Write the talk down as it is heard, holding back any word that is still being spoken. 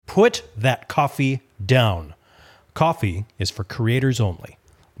Put that coffee down. Coffee is for creators only.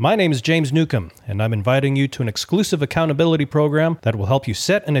 My name is James Newcomb, and I'm inviting you to an exclusive accountability program that will help you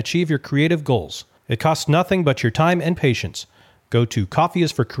set and achieve your creative goals. It costs nothing but your time and patience. Go to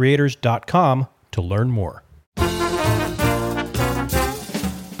coffeeisforcreators.com to learn more.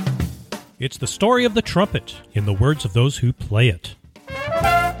 It's the story of the trumpet, in the words of those who play it.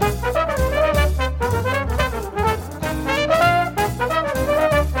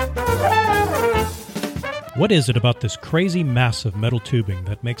 What is it about this crazy mass of metal tubing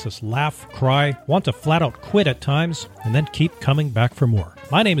that makes us laugh, cry, want to flat out quit at times, and then keep coming back for more?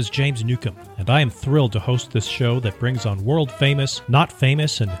 My name is James Newcomb, and I am thrilled to host this show that brings on world-famous, not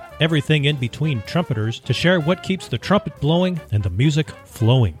famous, and everything in between trumpeters to share what keeps the trumpet blowing and the music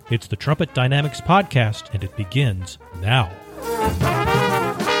flowing. It's the Trumpet Dynamics Podcast, and it begins now.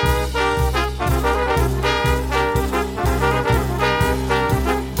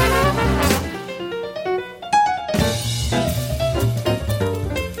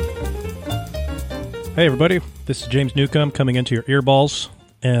 Hey everybody, this is James Newcomb coming into your earballs,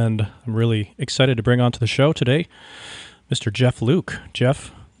 and I'm really excited to bring onto the show today Mr. Jeff Luke.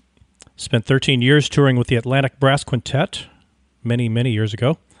 Jeff spent 13 years touring with the Atlantic Brass Quintet many years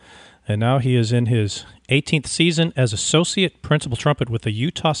ago, and now he is in his 18th season as Associate Principal Trumpet with the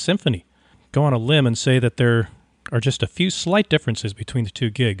Utah Symphony. Go on a limb and say that there are just a few slight differences between the two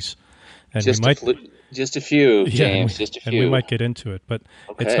gigs. And just a few, James, just a few. And we might get into it, but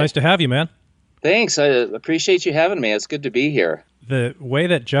It's nice to have you, man. Thanks. I appreciate you having me. It's good to be here. The way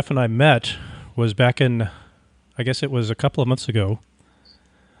that Jeff and I met was back in, I guess it was a couple of months ago.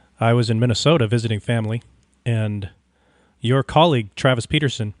 I was in Minnesota visiting family, and your colleague, Travis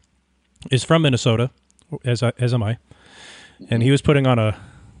Peterson, is from Minnesota, as am I, and he was putting on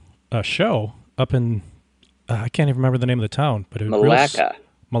a show up in, I can't even remember the name of the town, but it was Malacca.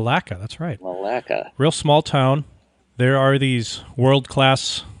 Malacca, that's right. Malacca. Real small town. There are these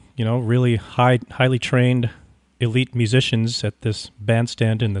world-class, really highly trained elite musicians at this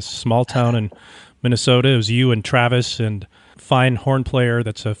bandstand in this small town in Minnesota. It was you and Travis and fine horn player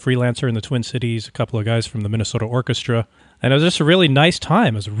that's a freelancer in the Twin Cities, a couple of guys from the Minnesota Orchestra. And it was just a really nice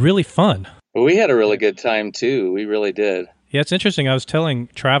time. It was really fun. Well, we had a really good time, too. We really did. Yeah, it's interesting. I was telling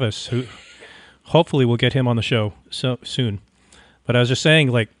Travis, who hopefully we'll get him on the show so soon, but I was just saying,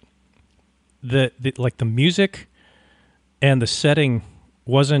 like, the music and the setting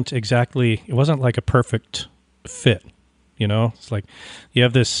wasn't like a perfect fit, It's like you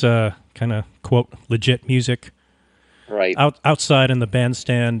have this kind of, quote, legit music right outside in the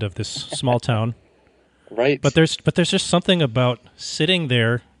bandstand of this small town. Right. But there's just something about sitting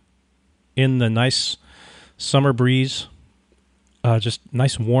there in the nice summer breeze, just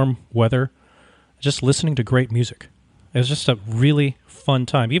nice warm weather, just listening to great music. It was just a really fun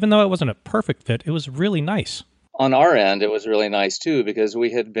time. Even though it wasn't a perfect fit, it was really nice. On our end, it was really nice, too, because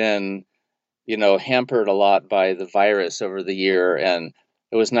we had been, hampered a lot by the virus over the year. And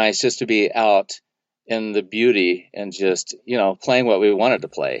it was nice just to be out in the beauty and just, playing what we wanted to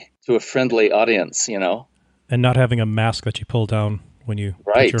play to a friendly audience, And not having a mask that you pull down when you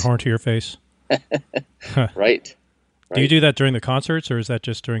put your horn to your face. Right. Do you do that during the concerts, or is that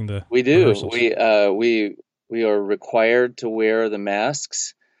just during the We do. rehearsals? We are required to wear the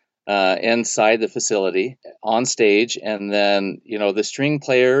masks inside the facility on stage, and then the string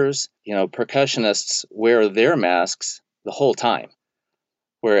players, percussionists wear their masks the whole time,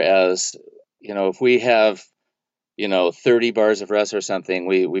 whereas if we have 30 bars of rest or something,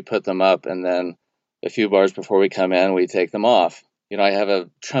 we put them up, and then a few bars before we come in we take them off. I have a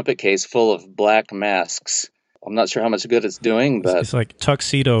trumpet case full of black masks. I'm not sure how much good it's doing, but it's like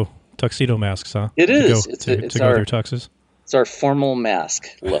tuxedo masks, huh? It is. To go with your tuxes. It's our formal mask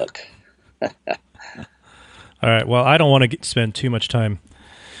look. All right. Well, I don't want to spend too much time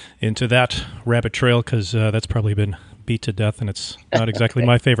into that rabbit trail because that's probably been beat to death, and it's not exactly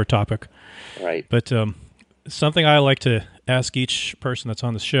my favorite topic. Right. But something I like to ask each person that's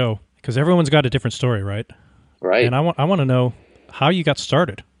on the show, because everyone's got a different story, right? Right. And I want to know how you got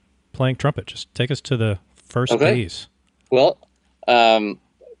started playing trumpet. Just take us to the first days. Well,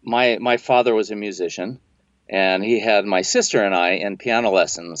 my father was a musician. And he had my sister and I in piano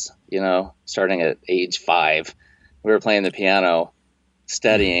lessons, starting at age 5. We were playing the piano,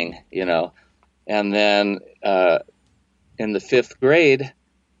 studying, And then in the 5th grade,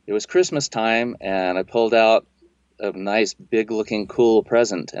 it was Christmas time, and I pulled out a nice, big-looking, cool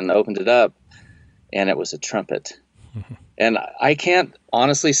present and opened it up, and it was a trumpet. Mm-hmm. And I can't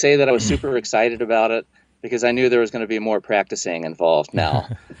honestly say that I was super excited about it because I knew there was going to be more practicing involved now,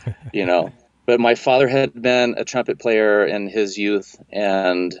 But my father had been a trumpet player in his youth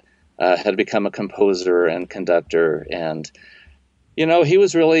and had become a composer and conductor. And, he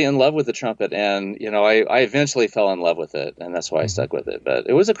was really in love with the trumpet. And, I eventually fell in love with it. And that's why I stuck with it. But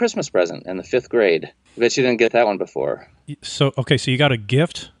it was a Christmas present in the 5th grade. I bet you didn't get that one before. So you got a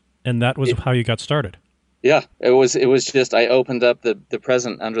gift, and that was how you got started. Yeah, it was just, I opened up the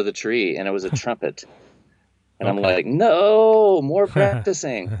present under the tree, and it was a trumpet. And I'm like, no, more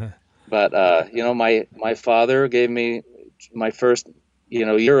practicing. But, my father gave me my first,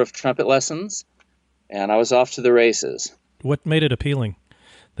 year of trumpet lessons, and I was off to the races. What made it appealing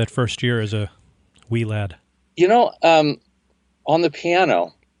that first year as a wee lad? On the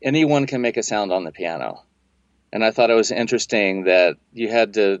piano, anyone can make a sound on the piano. And I thought it was interesting that you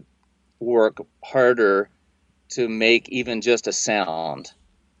had to work harder to make even just a sound.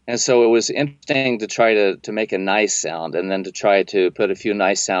 And so it was interesting to try to make a nice sound and then to try to put a few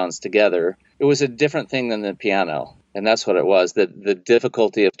nice sounds together. It was a different thing than the piano. And that's what it was, the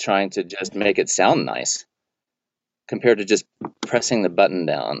difficulty of trying to just make it sound nice compared to just pressing the button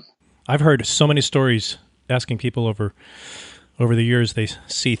down. I've heard so many stories asking people over the years, they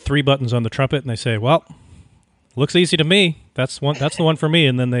see 3 buttons on the trumpet and they say, well, looks easy to me. That's the one for me.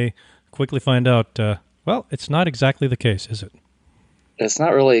 And then they quickly find out, well, it's not exactly the case, is it? It's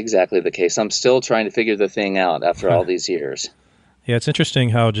not really exactly the case. I'm still trying to figure the thing out after all these years. Yeah, it's interesting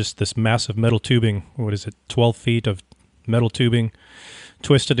how just this massive metal tubing, 12 feet of metal tubing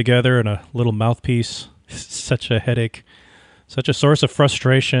twisted together in a little mouthpiece, such a headache, such a source of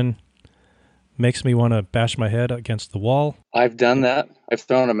frustration, makes me want to bash my head against the wall. I've done that. I've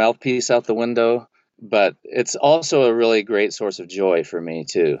thrown a mouthpiece out the window, but it's also a really great source of joy for me,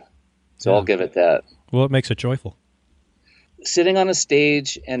 too. So I'll give it that. Well, it makes it joyful. Sitting on a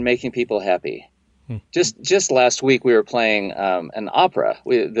stage and making people happy. Just last week we were playing an opera.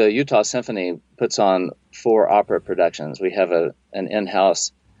 The Utah Symphony puts on 4 opera productions. We have an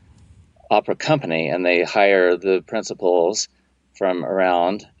in-house opera company, and they hire the principals from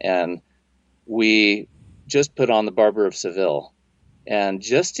around. And we just put on The Barber of Seville, and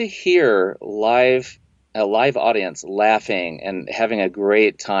just to hear a live audience laughing and having a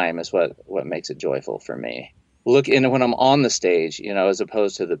great time is what makes it joyful for me. When I'm on the stage, as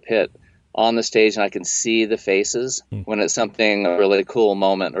opposed to the pit, on the stage and I can see the faces when it's something, a really cool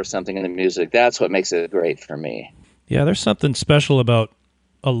moment or something in the music, that's what makes it great for me. Yeah, there's something special about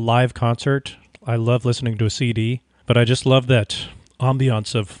a live concert. I love listening to a CD, but I just love that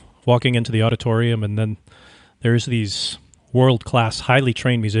ambiance of walking into the auditorium and then there's these world-class, highly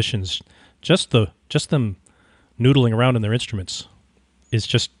trained musicians. Just them noodling around in their instruments is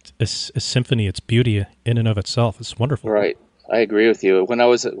just a symphony. It's beauty in and of itself. It's wonderful. Right. I agree with you. When I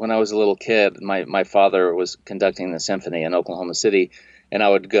was a little kid, my father was conducting the symphony in Oklahoma City, and I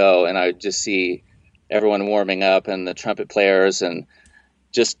would go and I would just see everyone warming up and the trumpet players, and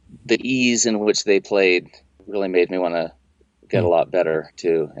just the ease in which they played really made me want to get a lot better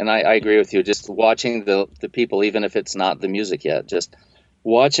too. And I agree with you. Just watching the people, even if it's not the music yet, just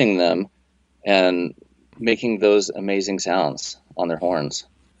watching them and making those amazing sounds on their horns.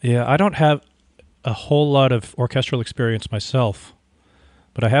 Yeah, I don't have a whole lot of orchestral experience myself,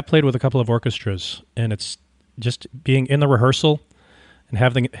 but I have played with a couple of orchestras, and it's just being in the rehearsal and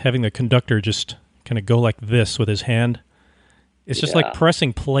having the conductor just kind of go like this with his hand. It's just like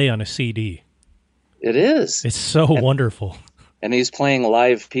pressing play on a CD. It is. It's so wonderful. And he's playing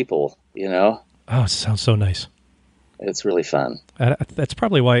live people, Oh, it sounds so nice. It's really fun. That's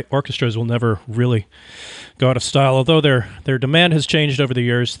probably why orchestras will never really go out of style. Although their demand has changed over the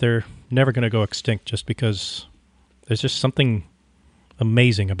years, they're never going to go extinct just because there's just something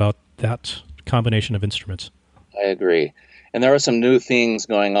amazing about that combination of instruments. I agree. And there are some new things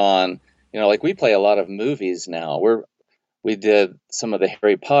going on. Like we play a lot of movies now. We did some of the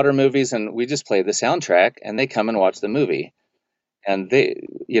Harry Potter movies, and we just play the soundtrack, and they come and watch the movie. And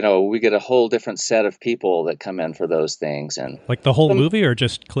we get a whole different set of people that come in for those things. And like the whole movie or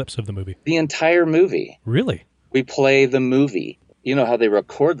just clips of the movie? The entire movie. Really? We play the movie. You know how they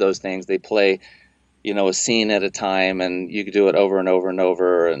record those things? They play, a scene at a time, and you can do it over and over and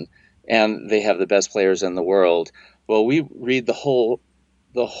over. And they have the best players in the world. Well, we read the whole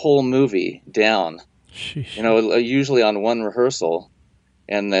movie down. Sheesh. Usually on one rehearsal,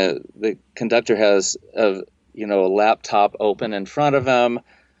 and the conductor has a laptop open in front of him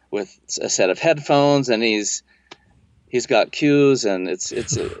with a set of headphones, and he's got cues, and it's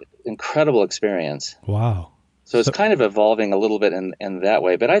an incredible experience. Wow. So it's kind of evolving a little bit in that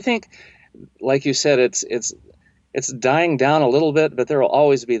way. But I think, like you said, it's dying down a little bit, but there will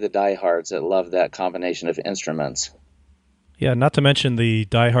always be the diehards that love that combination of instruments. Yeah, not to mention the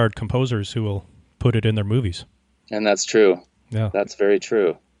diehard composers who will put it in their movies. And that's true. Yeah. That's very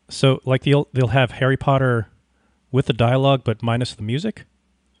true. So, like, they'll have Harry Potter with the dialogue but minus the music?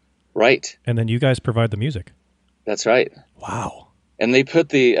 Right. And then you guys provide the music. That's right. Wow. And they put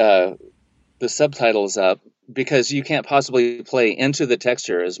the subtitles up because you can't possibly play into the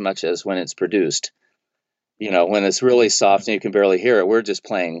texture as much as when it's produced. When it's really soft and you can barely hear it, we're just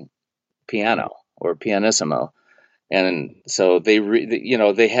playing piano or pianissimo. And so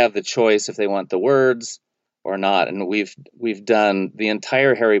they have the choice if they want the words or not. And we've done the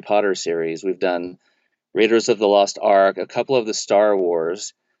entire Harry Potter series. We've done Raiders of the Lost Ark, a couple of the Star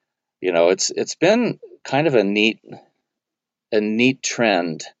Wars. It's been kind of a neat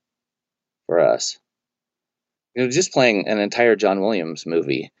trend for us. Just playing an entire John Williams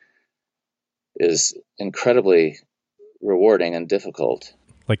movie is incredibly rewarding and difficult.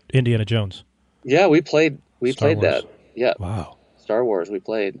 Like Indiana Jones. Yeah, we played Star Wars. that. Yeah. Wow. Star Wars we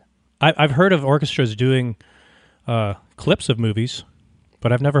played. I've heard of orchestras doing clips of movies,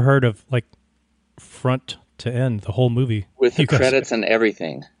 but I've never heard of like front to end, the whole movie. With the credits and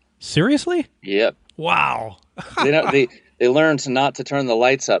everything. Seriously? Yep. Wow. They learned not to turn the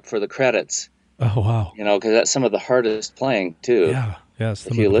lights up for the credits. Oh, wow. Because that's some of the hardest playing too. Yeah. Yes.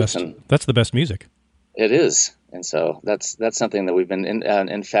 If you listen. That's the best music. It is. And so that's something that we've been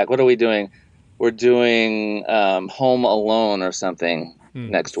in fact, what are we doing? We're doing Home Alone or something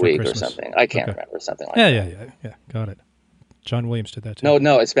next week Christmas. Or something. I can't remember, something like that. Yeah. Got it. John Williams did that too.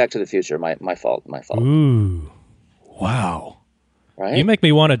 No, it's Back to the Future. My fault. Ooh. Wow. Right? You make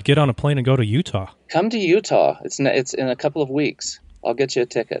me want to get on a plane and go to Utah. Come to Utah. It's in a couple of weeks. I'll get you a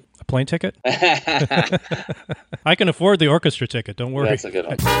ticket. A plane ticket? I can afford the orchestra ticket. Don't worry. That's a good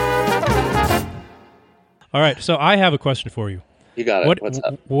one. All right. So I have a question for you. You got it. What's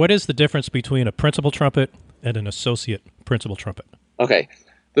up? What is the difference between a principal trumpet and an associate principal trumpet? Okay.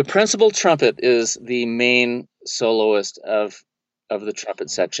 The principal trumpet is the main soloist of the trumpet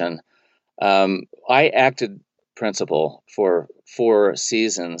section. I acted principal for 4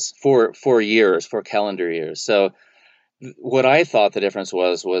 seasons, 4 years, 4 calendar years. So what I thought the difference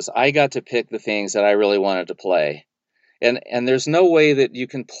was I got to pick the things that I really wanted to play. And there's no way that you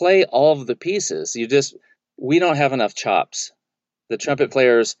can play all of the pieces. We don't have enough chops. The trumpet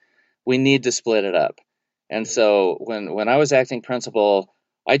players, we need to split it up. And so when I was acting principal,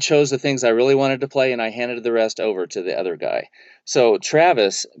 I chose the things I really wanted to play and I handed the rest over to the other guy. So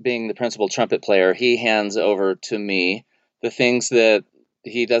Travis, being the principal trumpet player, he hands over to me the things that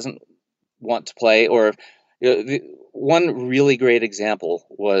he doesn't want to play. Or one really great example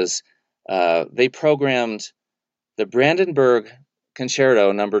was they programmed the Brandenburg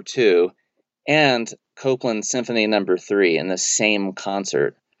Concerto No. 2 and Copland Symphony No. 3 in the same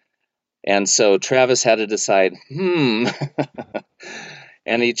concert. And so Travis had to decide, and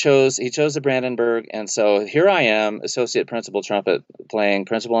he chose the Brandenburg. And so here I am, associate principal trumpet, playing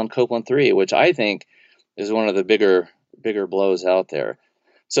principal on Copland 3, which I think is one of the bigger blows out there.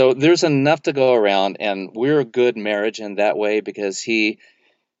 So there's enough to go around, and we're a good marriage in that way because he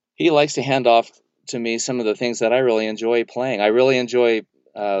likes to hand off to me some of the things that I really enjoy playing. I really enjoy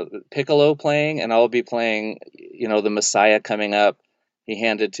piccolo playing, and I'll be playing, the Messiah coming up. He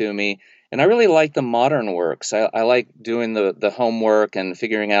handed to me, and I really like the modern works. I like doing the homework and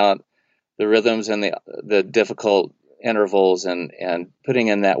figuring out the rhythms and the difficult intervals and putting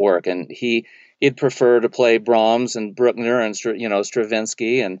in that work. And he'd prefer to play Brahms and Bruckner and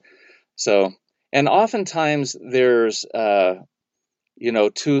Stravinsky, and oftentimes there's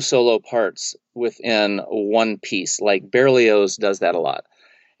 2 solo parts within one piece. Like Berlioz does that a lot.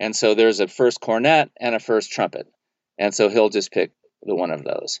 And so there's a first cornet and a first trumpet. And so he'll just pick the one of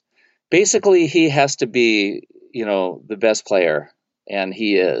those. Basically, he has to be, the best player, and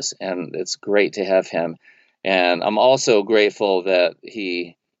he is. And it's great to have him. And I'm also grateful that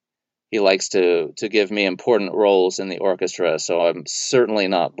he likes to give me important roles in the orchestra, so I'm certainly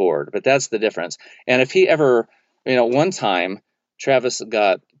not bored. But that's the difference. And if he ever, one time, Travis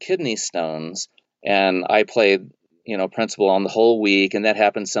got kidney stones, and I played principal on the whole week, and that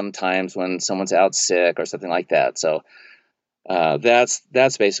happens sometimes when someone's out sick or something like that. So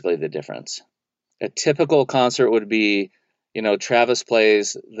that's basically the difference. A typical concert would be, Travis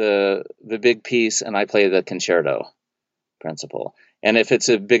plays the big piece and I play the concerto principal. And if it's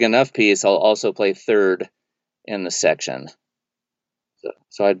a big enough piece, I'll also play third in the section.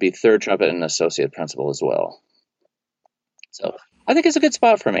 So I'd be third trumpet and associate principal as well. So I think it's a good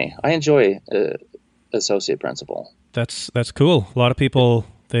spot for me. I enjoy associate principal. That's cool. A lot of people,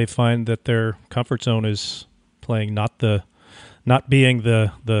 they find that their comfort zone is playing not being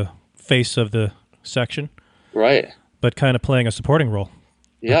the face of the section. Right. but kind of playing a supporting role.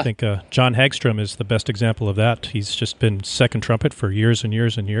 Yeah. I think John Hagstrom is the best example of that. He's just been second trumpet for years and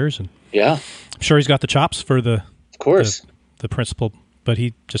years and years, and Yeah. I'm sure he's got the chops for Of course. the principal, but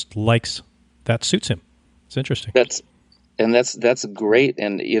he just likes that suits him. It's interesting. That's great.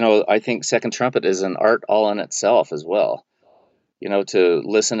 And I think second trumpet is an art all in itself as well. To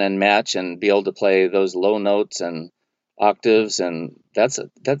listen and match and be able to play those low notes and octaves, and that's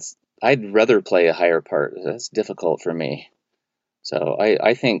I'd rather play a higher part. That's difficult for me. So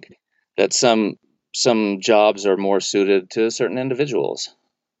I think that some jobs are more suited to certain individuals,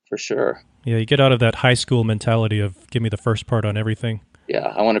 for sure. Yeah, you get out of that high school mentality of give me the first part on everything.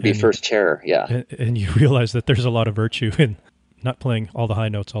 Yeah, I want to be first chair. Yeah, and you realize that there's a lot of virtue in not playing all the high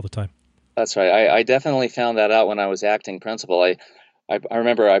notes all the time. that's right. I definitely found that out when I was acting principal. I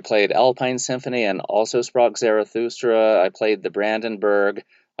remember I played Alpine Symphony and also Sprach Zarathustra. I played the Brandenburg.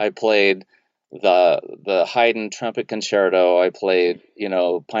 I played the Haydn Trumpet Concerto. I played,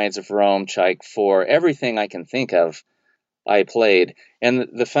 Pines of Rome, Tchaik 4. Everything I can think of, I played. And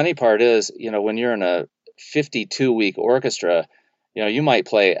the funny part is, when you're in a 52-week orchestra, you might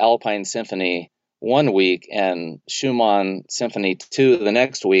play Alpine Symphony one week and Schumann Symphony 2 the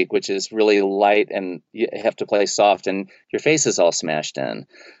next week, which is really light, and you have to play soft, and your face is all smashed in.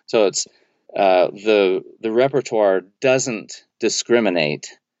 So it's the repertoire doesn't discriminate,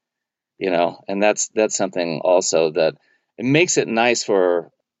 and that's something also that it makes it nice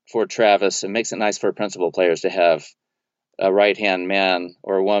for Travis. It makes it nice for principal players to have a right-hand man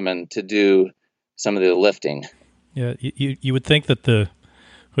or woman to do some of the lifting. Yeah, you would think that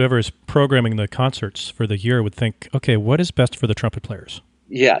whoever is programming the concerts for the year would think, okay, what is best for the trumpet players?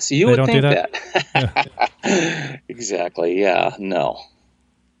 Yes, you would think that. Yeah. Exactly. Yeah. No.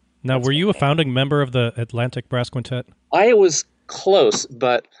 Now, were you a founding member of the Atlantic Brass Quintet? I was close,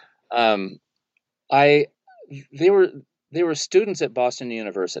 but they were students at Boston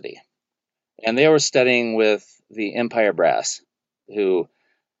University, and they were studying with the Empire Brass, who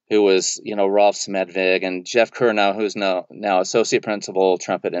was, Rolf Smedvig and Jeff Curnow, who's now associate principal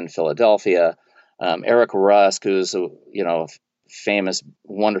trumpet in Philadelphia, Eric Rusk, who's a, famous,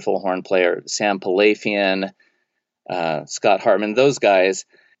 wonderful horn player, Sam Palafian, Scott Hartman, those guys.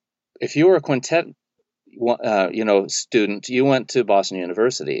 If you were a quintet, student, you went to Boston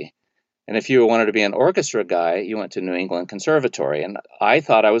University. And if you wanted to be an orchestra guy, you went to New England Conservatory. And I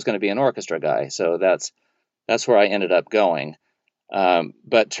thought I was going to be an orchestra guy. So that's where I ended up going.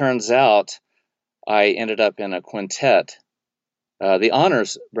 But turns out I ended up in a quintet, the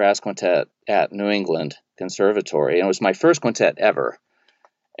honors brass quintet at New England Conservatory. And it was my first quintet ever.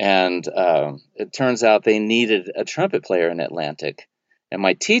 And it turns out they needed a trumpet player in Atlantic. And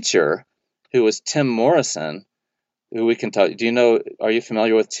my teacher, who was Tim Morrison, who we can talk, are you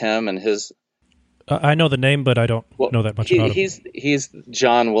familiar with Tim and his? I know the name, but I don't know that much about him. He's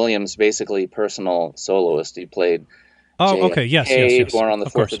John Williams' basically personal soloist. He played okay, yes. Born on the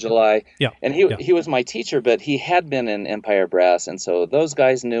 4th of July. Yeah. And he was my teacher, but he had been in Empire Brass, and so those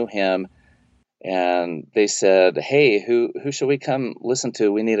guys knew him, and they said, hey, who should we come listen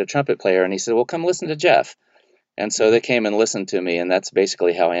to? We need a trumpet player. And he said, well, come listen to Jeff. And so they came and listened to me, and that's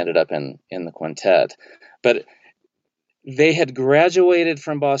basically how I ended up in the quintet. But they had graduated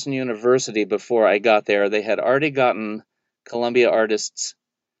from Boston University before I got there. They had already gotten Columbia Artists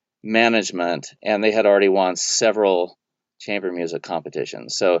Management, and they had already won several chamber music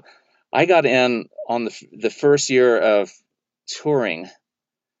competitions. So I got in on the first year of touring,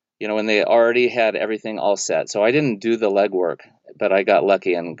 when they already had everything all set. So I didn't do the legwork, but I got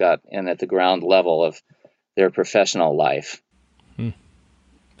lucky and got in at the ground level of their professional life.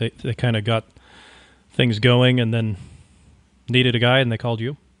 They kind of got things going and then needed a guy, and they called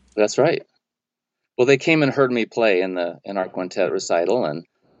you? That's right. Well, they came and heard me play in our quintet recital, and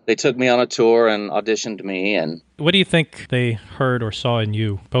they took me on a tour and auditioned me. And what do you think they heard or saw in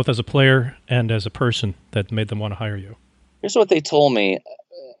you, both as a player and as a person, that made them want to hire you? Here's what they told me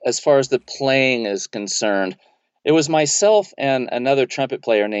as far as the playing is concerned. It was myself and another trumpet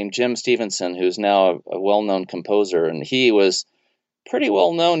player named Jim Stevenson, who's now a well-known composer, and he was a pretty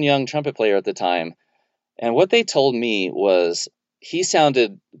well-known young trumpet player at the time. And what they told me was he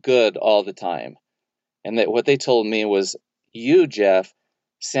sounded good all the time. And that what they told me was, you, Jeff,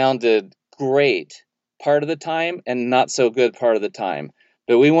 sounded great part of the time and not so good part of the time.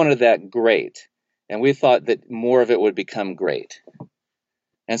 But we wanted that great. And we thought that more of it would become great.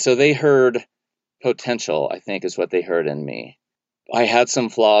 And so they heard potential, I think, is what they heard in me. I had some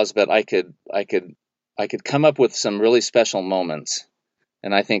flaws, but I could come up with some really special moments.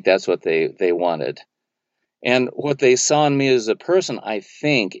 And I think that's what they wanted. And what they saw in me as a person, I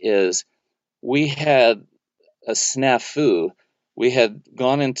think, is we had a snafu. We had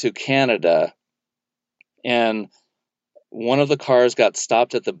gone into Canada, and one of the cars got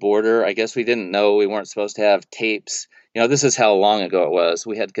stopped at the border. I guess we didn't know we weren't supposed to have tapes. This is how long ago it was.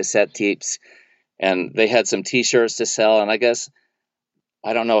 We had cassette tapes, and they had some T-shirts to sell, and I guess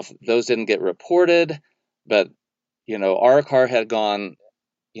I don't know if those didn't get reported, but our car had gone,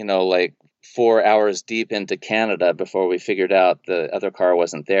 like 4 hours deep into Canada before we figured out the other car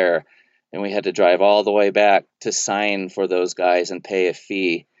wasn't there, and we had to drive all the way back to sign for those guys and pay a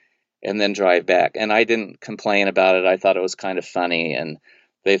fee, and then drive back. And I didn't complain about it. I thought it was kind of funny, and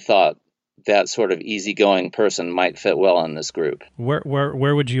they thought that sort of easygoing person might fit well in this group.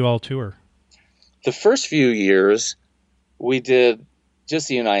 Where would you all tour? The first few years, we did just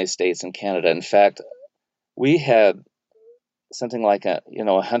the United States and Canada. In fact, we had something like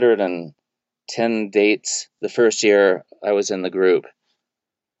 110 dates the first year I was in the group,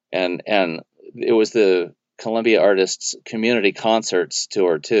 and it was the Columbia Artists Community Concerts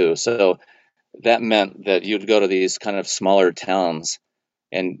Tour too. So that meant that you'd go to these kind of smaller towns,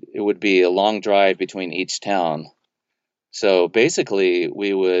 and it would be a long drive between each town. So basically,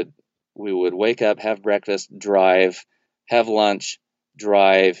 we would wake up, have breakfast, drive, have lunch,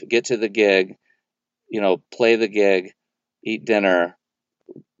 drive, get to the gig, play the gig, eat dinner,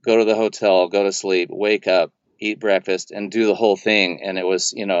 go to the hotel, go to sleep, wake up, eat breakfast, and do the whole thing. And it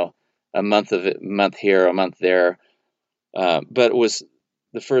was, a month here, a month there. But it was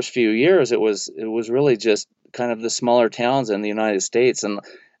the first few years, it was really just kind of the smaller towns in the United States. And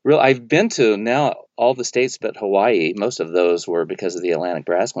I've been to now all the states but Hawaii. Most of those were because of the Atlantic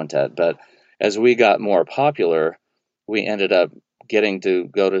Brass Quintet. But as we got more popular, we ended up getting to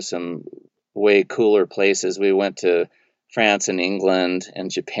go to some way cooler places. We went to France and England and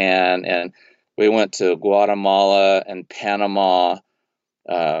Japan, and we went to Guatemala and Panama.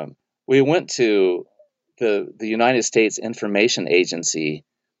 We went to the United States Information Agency,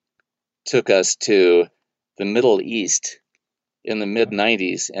 took us to the Middle East in the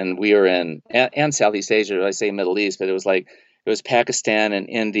mid-90s, and we were in and Southeast Asia. I say Middle East, but it was Pakistan and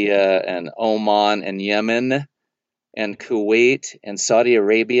India and Oman and Yemen and Kuwait and Saudi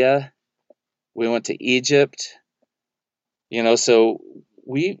Arabia. We went to Egypt. So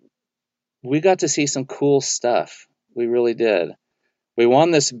we got to see some cool stuff. We really did. We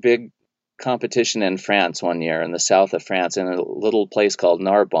won this big competition in France one year, in the south of France, in a little place called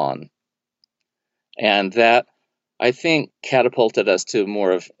Narbonne. And that, I think, catapulted us to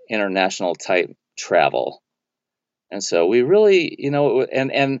more of international type travel. And so we really,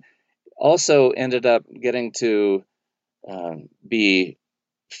 and also ended up getting to be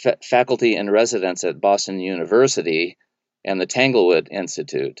faculty in residence at Boston University and the Tanglewood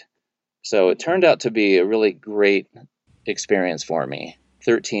Institute. So it turned out to be a really great experience for me.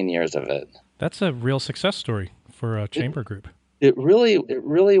 13 years of it. That's a real success story for a chamber group. It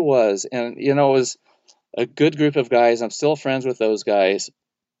really was. And, it was a good group of guys. I'm still friends with those guys,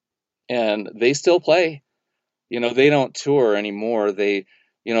 and they still play. They don't tour anymore. They,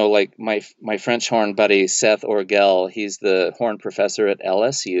 like my French horn buddy, Seth Orgel, he's the horn professor at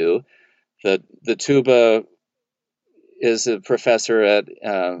LSU. The tuba is a professor at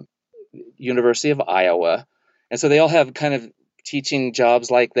University of Iowa. And so they all have kind of teaching jobs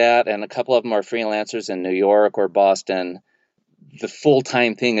like that, and a couple of them are freelancers in New York or Boston. The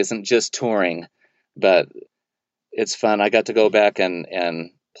full-time thing isn't just touring, but it's fun. I got to go back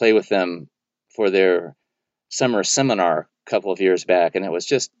and play with them for their summer seminar a couple of years back, and it was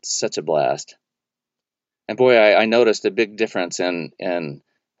just such a blast. And boy, I noticed a big difference in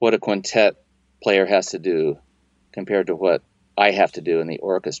what a quintet player has to do compared to what I have to do in the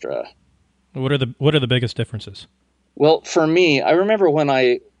orchestra. What are the biggest differences? Well, for me, I remember when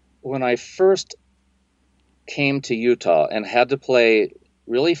I first came to Utah and had to play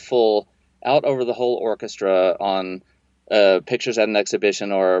really full out over the whole orchestra on Pictures at an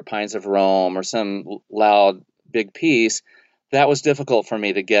Exhibition or Pines of Rome or some loud big piece. That was difficult for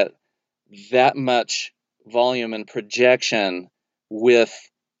me to get that much volume and projection with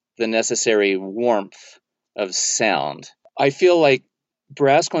the necessary warmth of sound. I feel like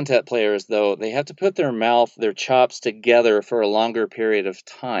brass quintet players, though, they have to put their chops together for a longer period of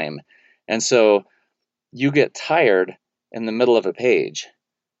time. And so you get tired in the middle of a page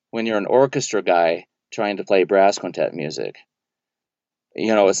when you're an orchestra guy trying to play brass quintet music.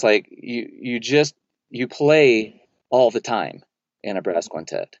 It's like you play all the time in a brass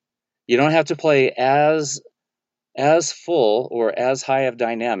quintet. You don't have to play as full or as high of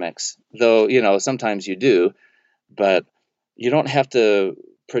dynamics, though, sometimes you do, but you don't have to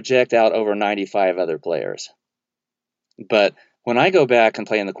project out over 95 other players. But when I go back and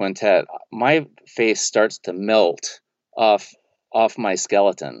play in the quintet, my face starts to melt off my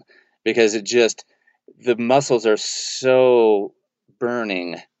skeleton because the muscles are so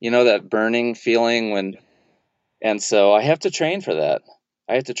burning. You know that burning feeling and so I have to train for that.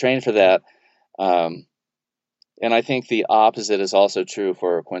 I have to train for that. Um, and I think the opposite is also true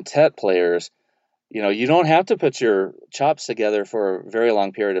for quintet players. You know, you don't have to put your chops together for a very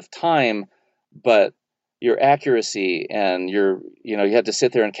long period of time, but your accuracy and you have to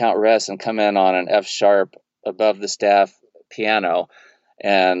sit there and count rests and come in on an F sharp above the staff piano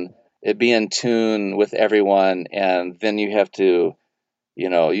and it be in tune with everyone. And then you have to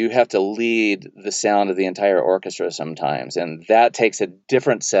lead the sound of the entire orchestra sometimes. And that takes a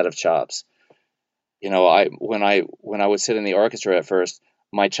different set of chops. You know, when I would sit in the orchestra at first,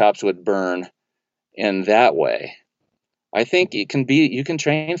 my chops would burn in that way. I think you can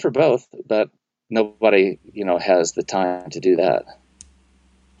train for both, but nobody, has the time to do that.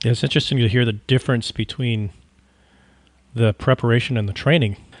 Yeah, it's interesting to hear the difference between the preparation and the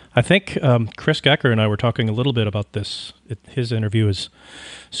training. I think Chris Gecker and I were talking a little bit about this. His interview is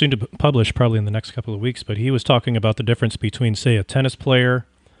soon to publish, probably in the next couple of weeks, but he was talking about the difference between, say, a tennis player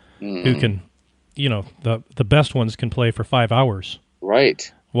who can, the best ones can play for 5 hours.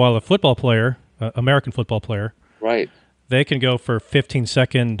 Right. While a football player, American football player, right, they can go for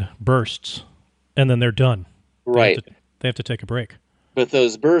 15-second bursts, and then they're done. Right. They have to take a break. But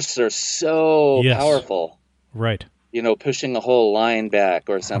those bursts are so powerful. Right. Pushing a whole line back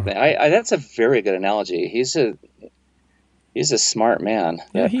or something. That's a very good analogy. He's a smart man.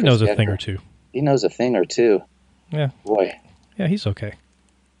 Yeah, he knows a thing or two. He knows a thing or two. Yeah. Boy. Yeah, he's okay.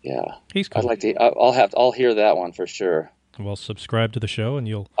 Yeah. He's cool. I'll hear that one for sure. Well, subscribe to the show and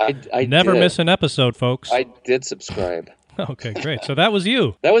you'll I never miss an episode, folks. I did subscribe. Okay, great. So that was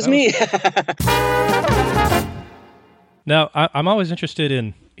you. That was me. Now, I'm always interested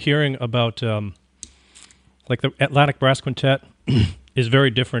in hearing about, like the Atlantic Brass Quintet is very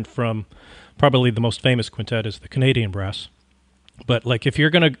different from probably the most famous quintet is the Canadian Brass. But like if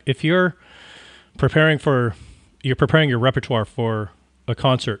you're preparing your repertoire for a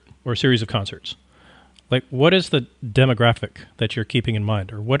concert or a series of concerts, like what is the demographic that you're keeping in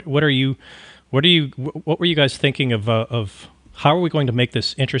mind, or what were you guys thinking of how are we going to make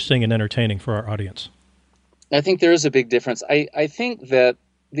this interesting and entertaining for our audience? I think there is a big difference. I think that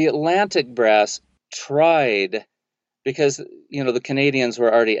the Atlantic Brass tried, because the Canadians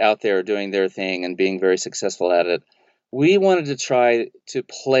were already out there doing their thing and being very successful at it. We wanted to try to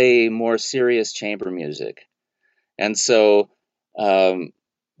play more serious chamber music, and so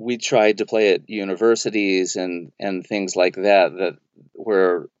we tried to play at universities and things like that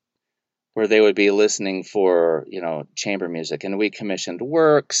where they would be listening for chamber music, and we commissioned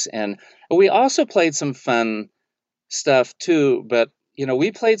works, and we also played some fun stuff too. But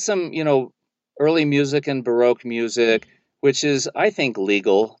we played some early music and Baroque music, which is, I think,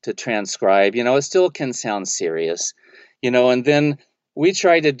 legal to transcribe. It still can sound serious, and then we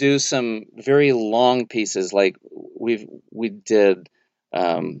tried to do some very long pieces, like we did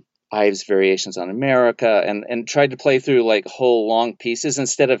Ives Variations on America, and tried to play through like whole long pieces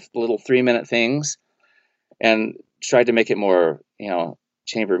instead of little 3-minute things, and tried to make it more,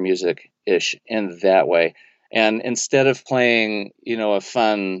 chamber music-ish in that way. And instead of playing, a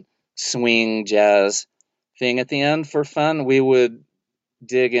fun swing jazz thing at the end for fun, we would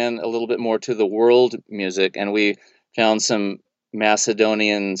dig in a little bit more to the world music, and we found some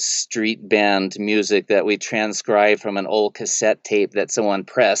Macedonian street band music that we transcribed from an old cassette tape that someone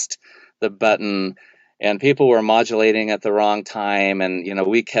pressed the button, and people were modulating at the wrong time, and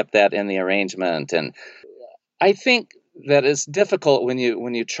we kept that in the arrangement. And I think that it's difficult when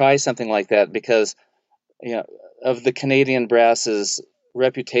you try something like that because of the Canadian brass's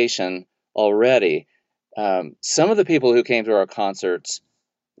reputation already. Some of the people who came to our concerts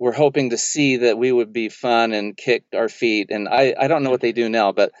were hoping to see that we would be fun and kick our feet, and I don't know what they do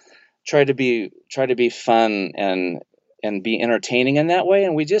now, but try to be fun and be entertaining in that way,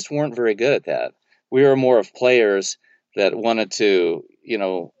 and we just weren't very good at that. We were more of players that wanted to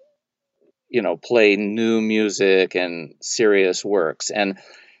play new music and serious works, and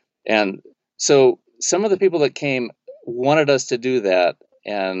so some of the people that came wanted us to do that,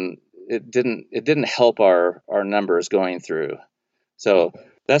 and it didn't help our numbers going through. So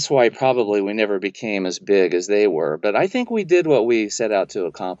that's why probably we never became as big as they were. But I think we did what we set out to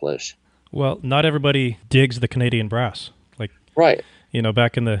accomplish. Well, not everybody digs the Canadian brass. Like, right.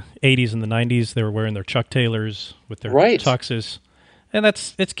 Back in the 80s and the 90s, they were wearing their Chuck Taylors with their tuxes. And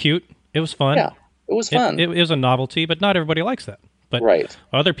it's cute. It was fun. Yeah, it was fun. It was a novelty, but not everybody likes that. But right.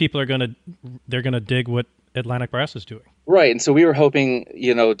 Other people they're gonna dig what Atlantic Brass is doing. Right. And so we were hoping,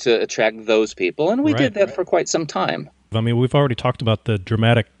 to attract those people, and we did Right. that for quite some time. I mean, we've already talked about the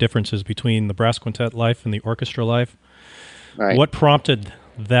dramatic differences between the brass quintet life and the orchestra life. Right. What prompted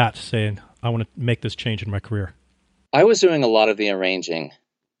that, saying, I want to make this change in my career? I was doing a lot of the arranging,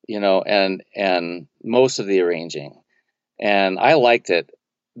 and most of the arranging, and I liked it,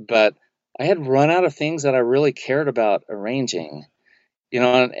 but I had run out of things that I really cared about arranging,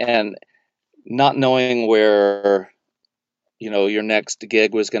 and not knowing where, your next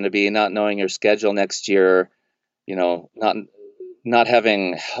gig was going to be, not knowing your schedule next year, not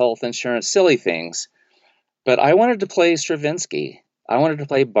having health insurance, silly things. But I wanted to play Stravinsky. I wanted to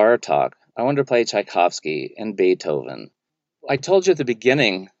play Bartók. I wanted to play Tchaikovsky and Beethoven. I told you at the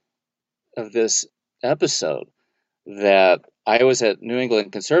beginning of this episode that I was at New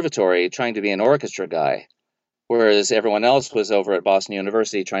England Conservatory trying to be an orchestra guy, whereas everyone else was over at Boston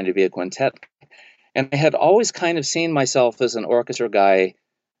University trying to be a quintet. And I had always kind of seen myself as an orchestra guy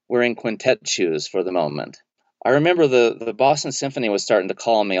wearing quintet shoes for the moment. I remember the Boston Symphony was starting to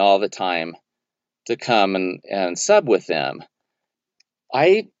call me all the time to come and sub with them.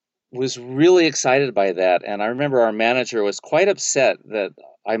 I was really excited by that, and I remember our manager was quite upset that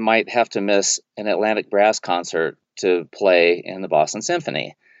I might have to miss an Atlantic Brass concert to play in the Boston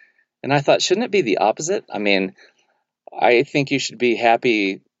Symphony. And I thought, shouldn't it be the opposite? I mean, I think you should be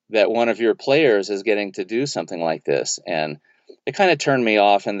happy that one of your players is getting to do something like this. And it kind of turned me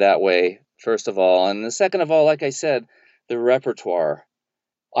off in that way, first of all. And the second of all, like I said, the repertoire.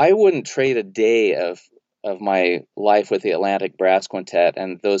 I wouldn't trade a day of my life with the Atlantic Brass Quintet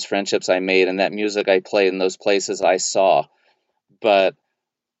and those friendships I made and that music I played and those places I saw. But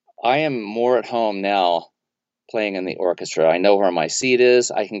I am more at home now playing in the orchestra. I know where my seat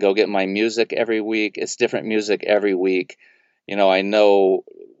is. I can go get my music every week. It's different music every week. I know,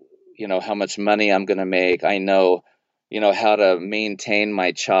 how much money I'm going to make. I know, how to maintain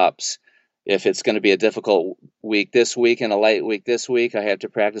my chops. If it's going to be a difficult week this week and a light week this week, I have to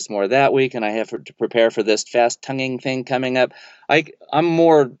practice more that week, and I have to prepare for this fast tonguing thing coming up. I'm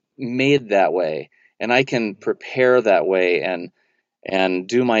more made that way, and I can prepare that way and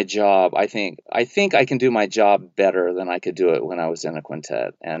do my job. I think I can do my job better than I could do it when I was in a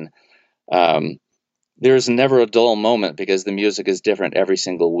quintet. And there's never a dull moment because the music is different every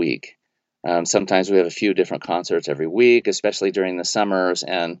single week. Sometimes we have a few different concerts every week, especially during the summers,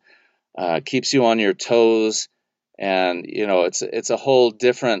 and keeps you on your toes. And it's a whole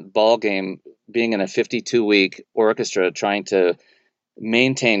different ball game being in a 52-week orchestra trying to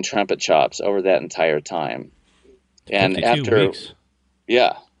maintain trumpet chops over that entire time. And 52 weeks.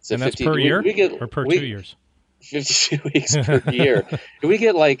 Yeah, so and that's 50, per year or per 2 years? 52 weeks per year. We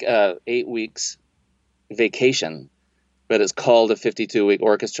get like 8 weeks vacation, but it's called a 52-week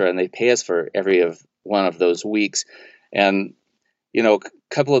orchestra, and they pay us for every one of those weeks. And a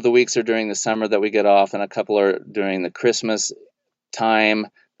couple of the weeks are during the summer that we get off, and a couple are during the Christmas time,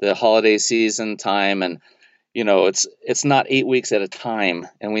 the holiday season time, and it's not 8 weeks at a time,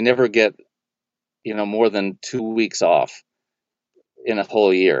 and we never get more than 2 weeks off in a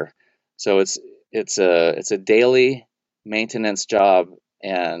whole year. So it's a daily maintenance job,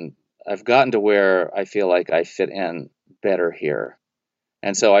 and I've gotten to where I feel like I fit in better here,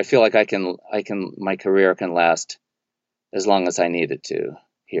 and so I feel like my career can last as long as I need it to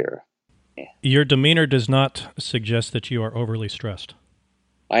here. Yeah. Your demeanor does not suggest that you are overly stressed.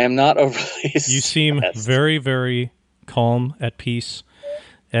 I am not overly stressed. You seem very, very calm, at peace,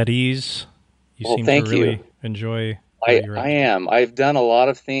 at ease. You seem to really enjoy where you're at. I am. I've done a lot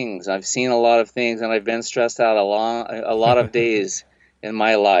of things. I've seen a lot of things, and I've been stressed out a lot of days in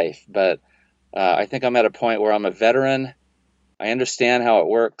my life. But I think I'm at a point where I'm a veteran. I understand how it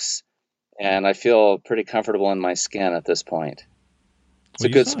works, and I feel pretty comfortable in my skin at this point. It's a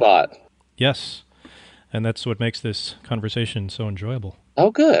good spot. Yes, and that's what makes this conversation so enjoyable. Oh,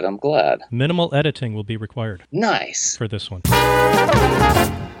 good. I'm glad. Minimal editing will be required. Nice. For this one.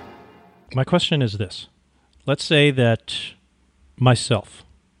 My question is this. Let's say that myself,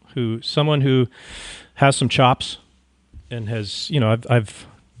 someone who has some chops and has, I've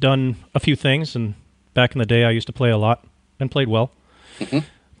done a few things, and back in the day I used to play a lot and played well,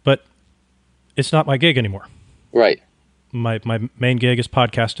 but it's not my gig anymore. Right. My main gig is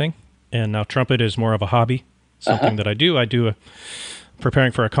podcasting, and now trumpet is more of a hobby, something that I do. I do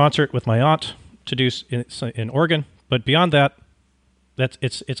preparing for a concert with my aunt to do in Oregon, but beyond that,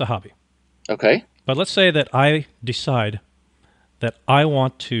 it's a hobby. Okay. But let's say that I decide that I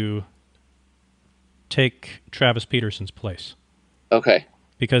want to take Travis Peterson's place. Okay.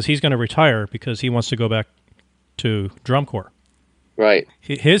 Because he's going to retire because he wants to go back to drum corps. Right.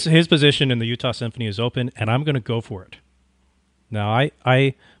 His position in the Utah Symphony is open, and I'm going to go for it. Now,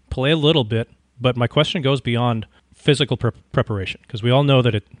 I play a little bit, but my question goes beyond physical preparation, because we all know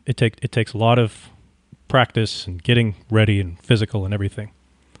that it takes a lot of practice and getting ready and physical and everything.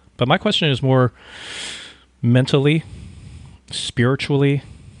 But my question is more mentally, spiritually,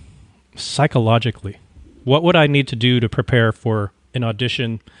 psychologically. What would I need to do to prepare for an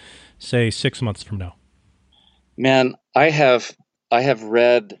audition, say 6 months from now? Man, I have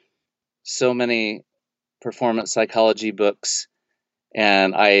read so many performance psychology books,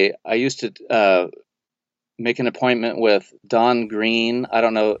 and I used to make an appointment with Don Green. I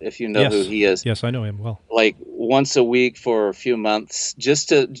don't know if you know who Yes. he is. Yes, I know him well. Like once a week for a few months, just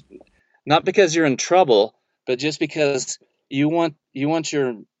to, not because you're in trouble, but just because you want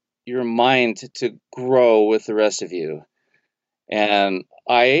your mind to grow with the rest of you. And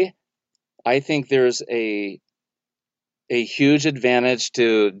I think there's a huge advantage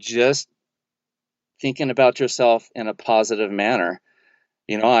to just thinking about yourself in a positive manner.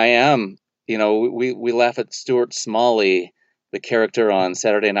 I am, we laugh at Stuart Smalley, the character on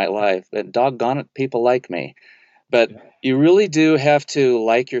Saturday Night Live, but doggone it, people like me. But you really do have to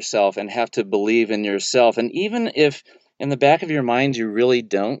like yourself and have to believe in yourself. And even if in the back of your mind you really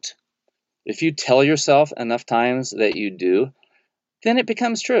don't, if you tell yourself enough times that you do, then it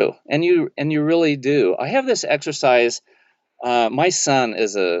becomes true. And you really do. I have this exercise. My son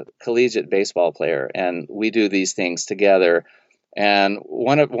is a collegiate baseball player, and we do these things together. And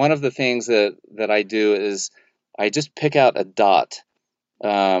one of the things that I do is I just pick out a dot,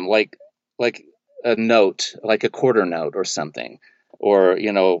 like a note, like a quarter note or something, or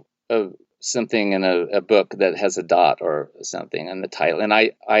something in a book that has a dot or something in the title. And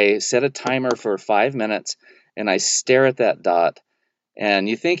I set a timer for 5 minutes, and I stare at that dot. And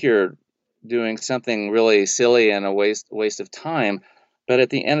you think you're doing something really silly and a waste of time, but at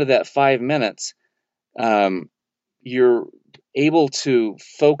the end of that 5 minutes, you're able to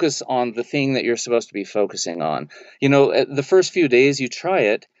focus on the thing that you're supposed to be focusing on. The first few days you try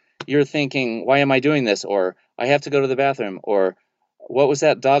it, you're thinking, why am I doing this? Or I have to go to the bathroom, or what was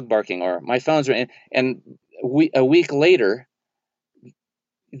that dog barking? Or my phone's ringing. And a week later,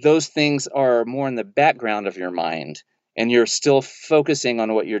 those things are more in the background of your mind, and you're still focusing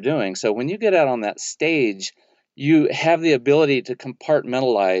on what you're doing. So when you get out on that stage, you have the ability to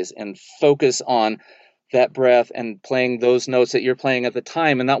compartmentalize and focus on that breath and playing those notes that you're playing at the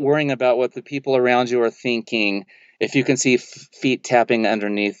time, and not worrying about what the people around you are thinking. If you can see feet tapping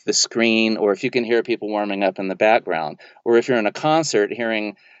underneath the screen, or if you can hear people warming up in the background, or if you're in a concert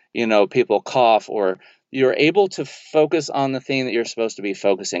hearing, people cough, or you're able to focus on the thing that you're supposed to be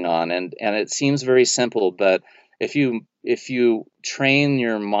focusing on. And it seems very simple, but if you train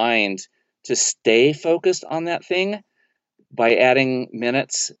your mind to stay focused on that thing by adding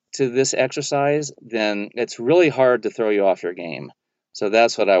minutes to this exercise, then it's really hard to throw you off your game. So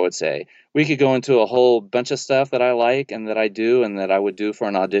that's what I would say. We could go into a whole bunch of stuff that I like and that I do and that I would do for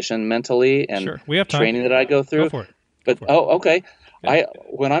an audition mentally, and Sure. We have time. training that I go through. Go for it. But okay. Yeah.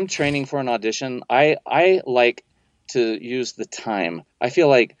 When I'm training for an audition, I like to use the time. I feel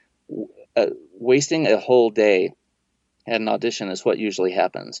like wasting a whole day at an audition is what usually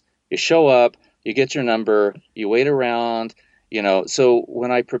happens. You show up, you get your number, you wait around, So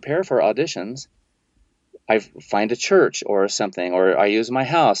when I prepare for auditions, I find a church or something, or I use my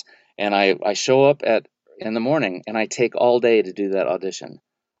house, and I show up in the morning, and I take all day to do that audition.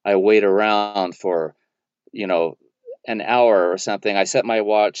 I wait around for, an hour or something. I set my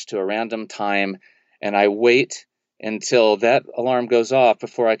watch to a random time, and I wait until that alarm goes off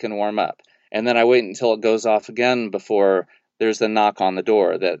before I can warm up. And then I wait until it goes off again before there's the knock on the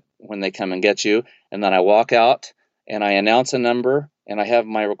door, that when they come and get you. And then I walk out and I announce a number, and I have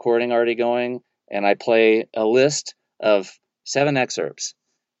my recording already going, and I play a list of 7 excerpts,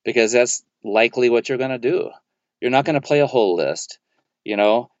 because that's likely what you're going to do. You're not going to play a whole list,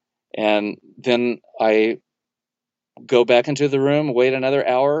 and then I go back into the room, wait another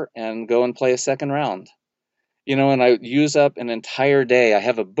hour, and go and play a second round. And I use up an entire day. I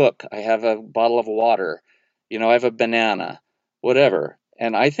have a book, I have a bottle of water, I have a banana, whatever.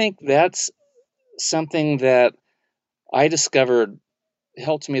 And I think that's something that I discovered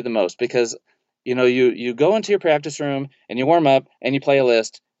helped me the most, because, you go into your practice room and you warm up and you play a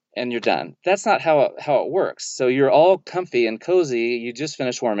list and you're done. That's not how it works. So you're all comfy and cozy. You just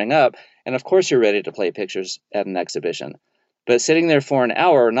finished warming up, and of course you're ready to play pictures at an exhibition. But sitting there for an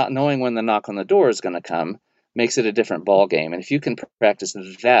hour, not knowing when the knock on the door is going to come, makes it a different ball game. And if you can practice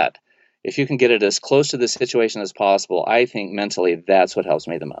that, if you can get it as close to the situation as possible, I think mentally that's what helps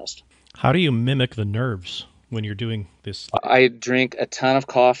me the most. How do you mimic the nerves when you're doing this? I drink a ton of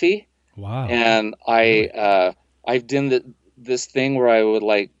coffee. Wow. And I've done this thing where I would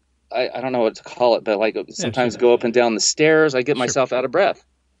like, I don't know what to call it, but like Yeah, sometimes go up and down the stairs. I get sure. myself out of breath.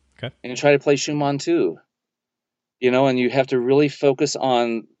 Okay. And try to play Schumann too, and you have to really focus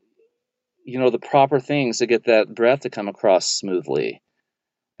on, the proper things to get that breath to come across smoothly.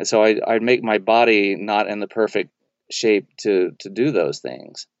 And so I'd make my body not in the perfect shape to do those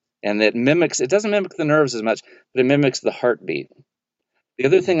things. And it doesn't mimic the nerves as much, but it mimics the heartbeat. The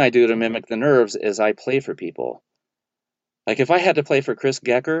other thing I do to mimic the nerves is I play for people. Like if I had to play for Chris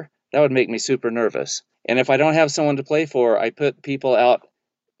Gecker, that would make me super nervous. And if I don't have someone to play for, I put people out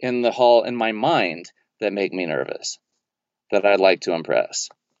in the hall in my mind that make me nervous, that I'd like to impress.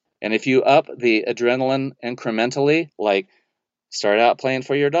 And if you up the adrenaline incrementally, like start out playing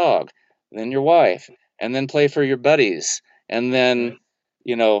for your dog, then your wife, and then play for your buddies, and then,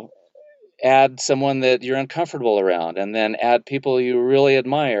 add someone that you're uncomfortable around, and then add people you really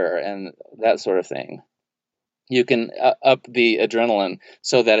admire, and that sort of thing. You can up the adrenaline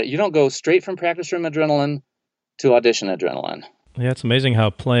so that you don't go straight from practice room adrenaline to audition adrenaline. Yeah, it's amazing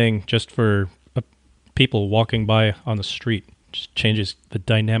how playing just for people walking by on the street just changes the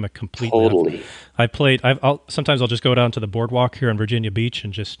dynamic completely. Totally. Sometimes I'll just go down to the boardwalk here on Virginia Beach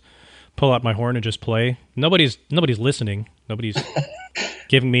and just pull out my horn and just play. Nobody's listening. Nobody's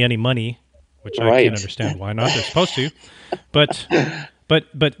giving me any money, which I can't understand why not. They're supposed to. But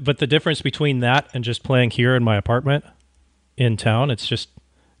the difference between that and just playing here in my apartment in town, it's just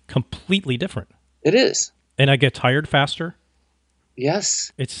completely different. It is. And I get tired faster.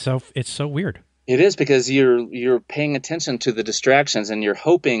 Yes. It's so weird. It is, because you're paying attention to the distractions, and you're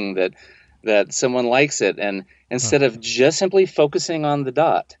hoping that someone likes it, and instead of just simply focusing on the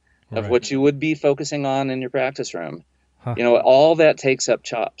dot of what you would be focusing on in your practice room, all that takes up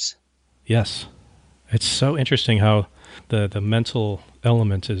chops. Yes. It's so interesting how the mental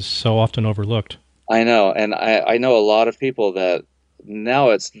element is so often overlooked. I know, and I know a lot of people that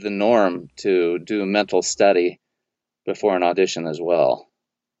now it's the norm to do mental study before an audition as well.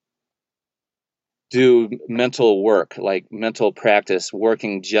 Do mental work, like mental practice,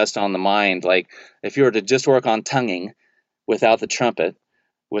 working just on the mind. Like if you were to just work on tonguing without the trumpet,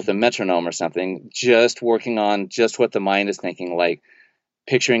 with a metronome or something, just working on just what the mind is thinking, like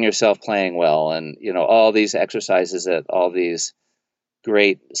picturing yourself playing well, and all these exercises that all these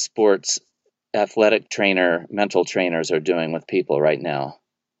great sports athletic mental trainers are doing with people right now.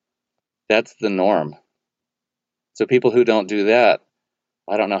 That's the norm. So people who don't do that,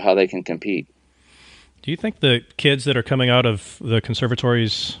 I don't know how they can compete. Do you think the kids that are coming out of the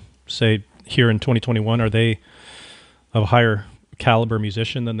conservatories, say here in 2021, are they of a higher caliber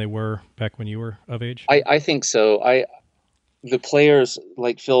musician than they were back when you were of age? I think so. The players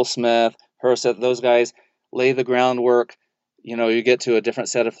like Phil Smith, Herseth, those guys lay the groundwork. You get to a different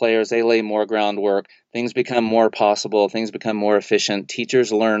set of players, they lay more groundwork. Things become more possible. Things become more efficient.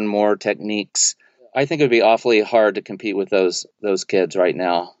 Teachers learn more techniques. I think it would be awfully hard to compete with those kids right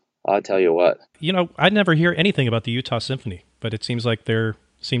now. I'll tell you what. I never hear anything about the Utah Symphony, but it seems like they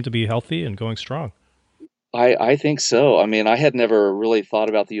seem to be healthy and going strong. I think so. I mean, I had never really thought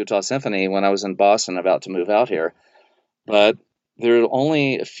about the Utah Symphony when I was in Boston about to move out here. But there are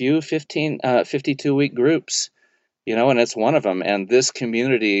only a few 52-week groups, and it's one of them. And this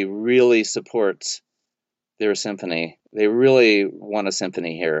community really supports their symphony. They really want a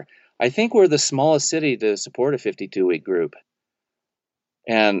symphony here. I think we're the smallest city to support a 52-week group.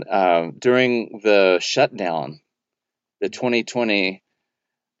 And during the shutdown, the 2020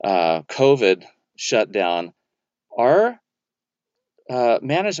 COVID shutdown, our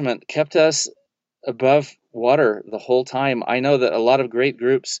management kept us above water the whole time. I know that a lot of great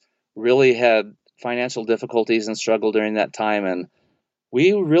groups really had financial difficulties and struggled during that time, and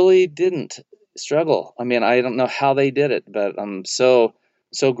we really didn't struggle. I mean, I don't know how they did it, but I'm so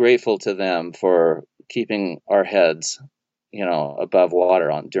grateful to them for keeping our heads above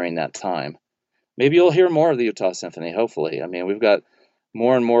water during that time. Maybe you'll hear more of the Utah Symphony, hopefully. I mean, we've got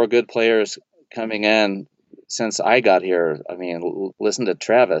more and more good players coming in since I got here. I mean, listen to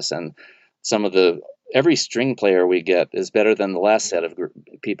Travis, and every string player we get is better than the last set of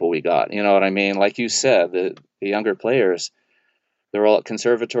people we got. You know what I mean? Like you said, the younger players, they're all at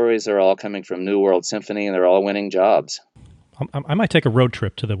conservatories, they're all coming from New World Symphony, and they're all winning jobs. I might take a road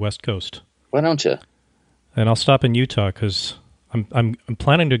trip to the West Coast. Why don't you? And I'll stop in Utah because I'm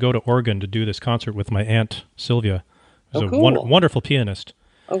planning to go to Oregon to do this concert with my aunt Sylvia, who's cool. a wonderful pianist.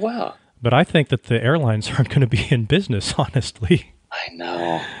 Oh wow! But I think that the airlines aren't going to be in business, honestly. I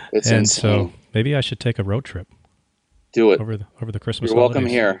know, it's and insane. So maybe I should take a road trip. Do it over the Christmas. You're welcome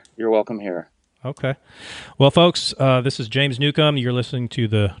holidays. here. You're welcome here. Okay. Well, folks, this is James Newcomb. You're listening to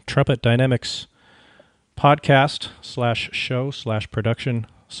the Trumpet Dynamics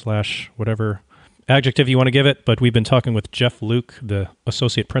podcast/show/production/whatever adjective you want to give it. But we've been talking with Jeff Luke, the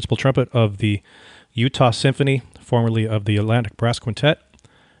Associate Principal Trumpet of the Utah Symphony, formerly of the Atlantic Brass Quintet,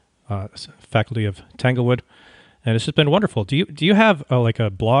 faculty of Tanglewood. And it's just been wonderful. Do you have like a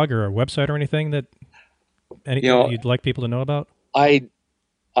blog or a website or anything that you'd like people to know about?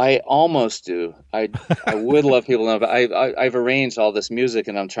 I almost do. I would love people to know, but I've arranged all this music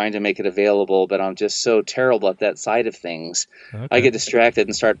and I'm trying to make it available, but I'm just so terrible at that side of things. Okay. I get distracted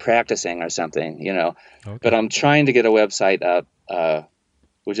and start practicing or something, Okay. But I'm trying to get a website up.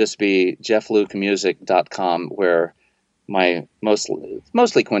 Would just be jefflukemusic.com, where my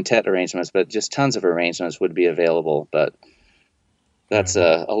mostly quintet arrangements, but just tons of arrangements would be available. But that's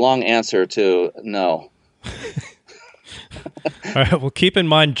a long answer to no. All right, well, keep in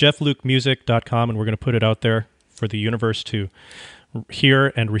mind jefflukemusic.com, and we're going to put it out there for the universe to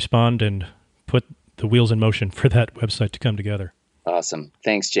hear and respond and put the wheels in motion for that website to come together. Awesome.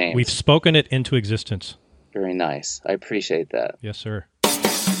 Thanks, James. We've spoken it into existence. Very nice. I appreciate that. Yes, sir.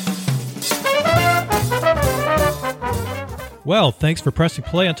 Well, thanks for pressing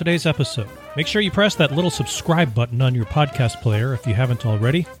play on today's episode. Make sure you press that little subscribe button on your podcast player if you haven't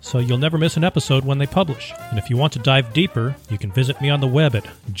already, so you'll never miss an episode when they publish. And if you want to dive deeper, you can visit me on the web at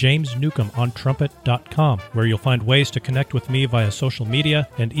jamesnewcomontrumpet.com, where you'll find ways to connect with me via social media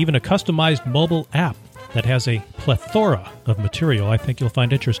and even a customized mobile app that has a plethora of material I think you'll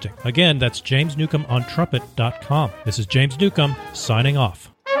find interesting. Again, that's jamesnewcomontrumpet.com. This is James Newcomb, signing off.